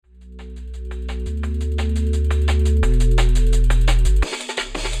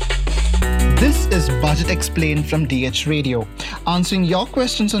Budget Explained from DH Radio, answering your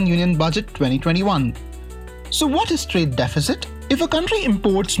questions on Union Budget 2021. So what is trade deficit? If a country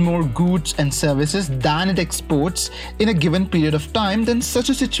imports more goods and services than it exports in a given period of time, then such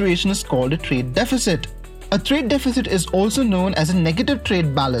a situation is called a trade deficit. A trade deficit is also known as a negative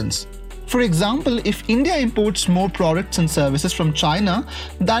trade balance. For example, if India imports more products and services from China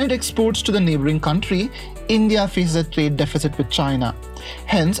than it exports to the neighboring country, India faces a trade deficit with China.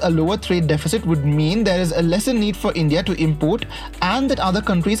 Hence, a lower trade deficit would mean there is a lesser need for India to import and that other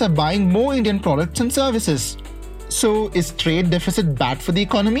countries are buying more Indian products and services. So, is trade deficit bad for the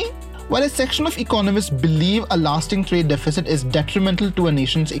economy? While a section of economists believe a lasting trade deficit is detrimental to a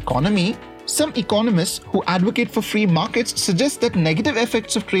nation's economy, some economists who advocate for free markets suggest that negative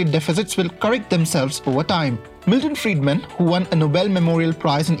effects of trade deficits will correct themselves over time. Milton Friedman, who won a Nobel Memorial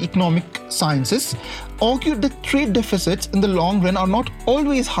Prize in Economic Sciences, argued that trade deficits in the long run are not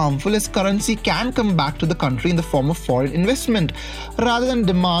always harmful, as currency can come back to the country in the form of foreign investment rather than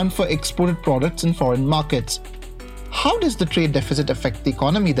demand for exported products in foreign markets. How does the trade deficit affect the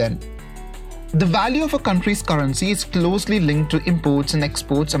economy then? The value of a country's currency is closely linked to imports and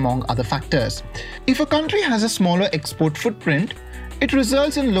exports, among other factors. If a country has a smaller export footprint, it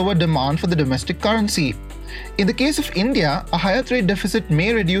results in lower demand for the domestic currency. In the case of India, a higher trade deficit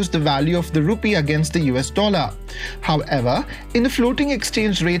may reduce the value of the rupee against the US dollar. However, in the floating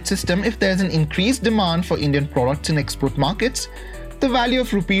exchange rate system, if there is an increased demand for Indian products in export markets, the value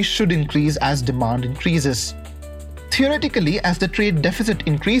of rupee should increase as demand increases. Theoretically, as the trade deficit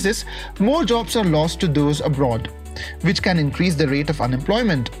increases, more jobs are lost to those abroad, which can increase the rate of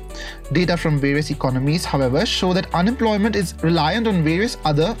unemployment. Data from various economies, however, show that unemployment is reliant on various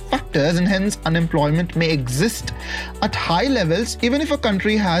other factors and hence unemployment may exist at high levels even if a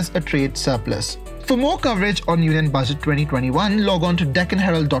country has a trade surplus. For more coverage on Union Budget 2021, log on to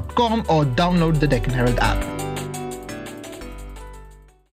DeccanHerald.com or download the Deccan Herald app.